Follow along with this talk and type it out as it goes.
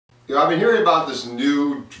I've been hearing about this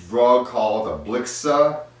new drug called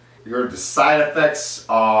Ablixa. You heard the side effects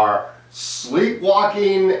are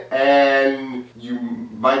sleepwalking, and you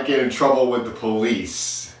might get in trouble with the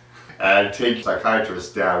police and take a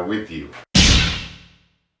psychiatrist down with you.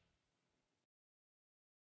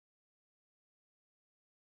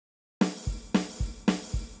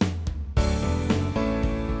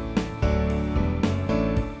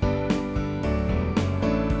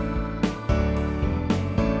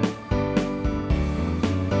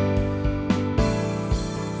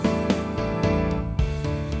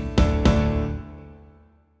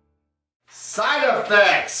 Side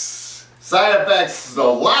Effects! Side Effects is the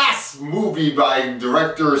last movie by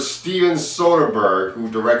director Steven Soderbergh, who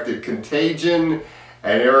directed Contagion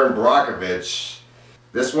and Aaron Brockovich.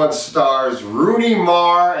 This one stars Rooney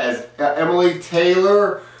Mara as Emily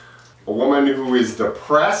Taylor, a woman who is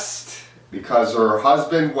depressed because her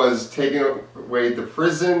husband was taken away to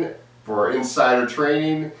prison for insider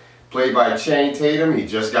training, played by Channing Tatum. He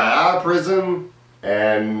just got out of prison,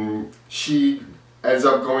 and she ends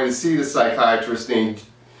up going to see the psychiatrist named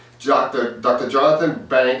Dr. Jonathan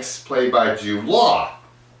Banks, played by Jude Law.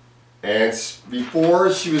 And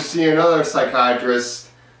before she was seeing another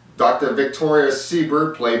psychiatrist, Dr. Victoria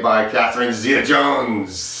Siebert, played by Catherine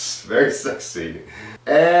Zeta-Jones. Very sexy.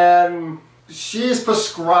 And she is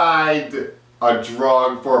prescribed a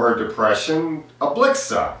drug for her depression,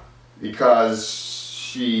 Ablixa, because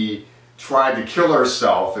she tried to kill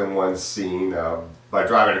herself in one scene by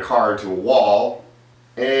driving a car into a wall.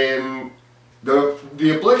 And the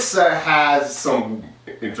Ablixa has some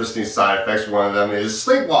interesting side effects. One of them is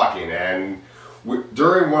sleepwalking, and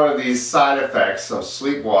during one of these side effects of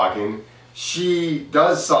sleepwalking, she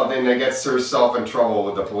does something that gets herself in trouble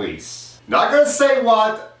with the police. Not gonna say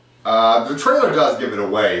what. The trailer does give it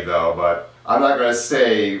away though, but I'm not gonna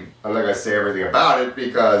say everything about it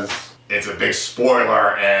because it's a big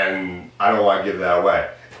spoiler and I don't want to give that away.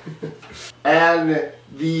 And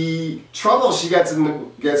the trouble she gets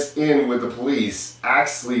in with the police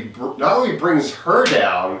actually not only brings her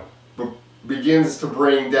down, but begins to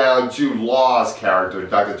bring down Jude Law's character,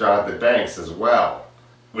 Dr. Jonathan Banks, as well.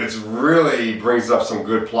 Which really brings up some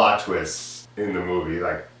good plot twists in the movie.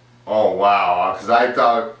 Like, oh wow, because I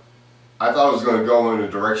thought it was going to go in the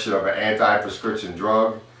direction of an anti-prescription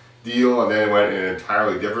drug deal, and then it went in an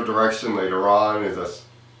entirely different direction later on. It's just,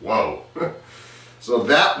 whoa. So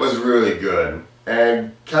that was really good.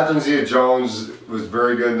 And Catherine Zeta-Jones was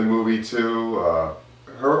very good in the movie too.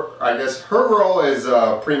 I guess her role is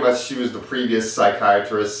pretty much she was the previous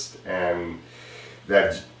psychiatrist, and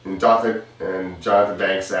Jonathan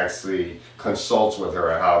Banks actually consults with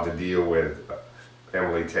her on how to deal with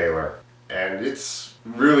Emily Taylor. And it's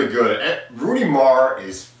really good. And Rooney Mara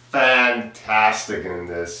is fantastic in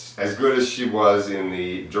this, as good as she was in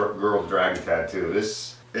the Girl with Dragon Tattoo.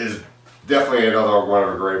 This is definitely another one of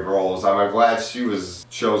her great roles. I'm glad she was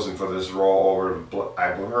chosen for this role over,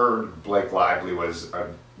 I heard Blake Lively was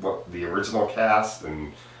the original cast,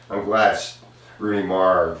 and I'm glad Rooney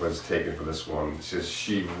Mara was taken for this one.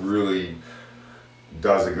 She really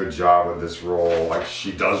does a good job with this role, like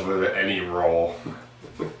she does with any role.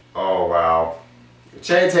 Oh wow.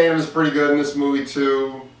 Channing Tatum is pretty good in this movie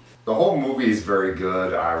too. The whole movie is very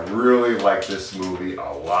good. I really like this movie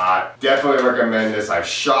a lot. Definitely recommend this. I'm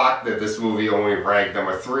shocked that this movie only ranked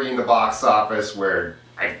 #3 in the box office, where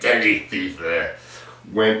Identity Thief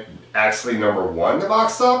went actually #1 in the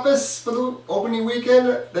box office for the opening weekend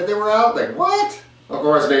that they were out. Like, what? Of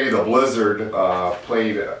course, maybe the blizzard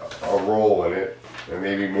played a role in it, and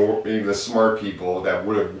maybe the smart people that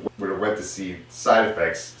would have went to see Side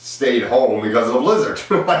Effects stayed home because of the blizzard,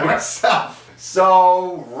 like myself.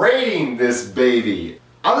 So, rating this baby,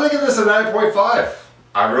 I'm gonna give this a 9.5.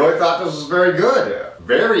 I really thought this was very good.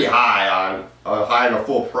 Very high on a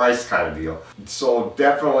full price kind of deal. So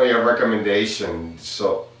definitely a recommendation.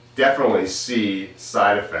 So definitely see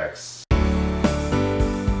Side Effects.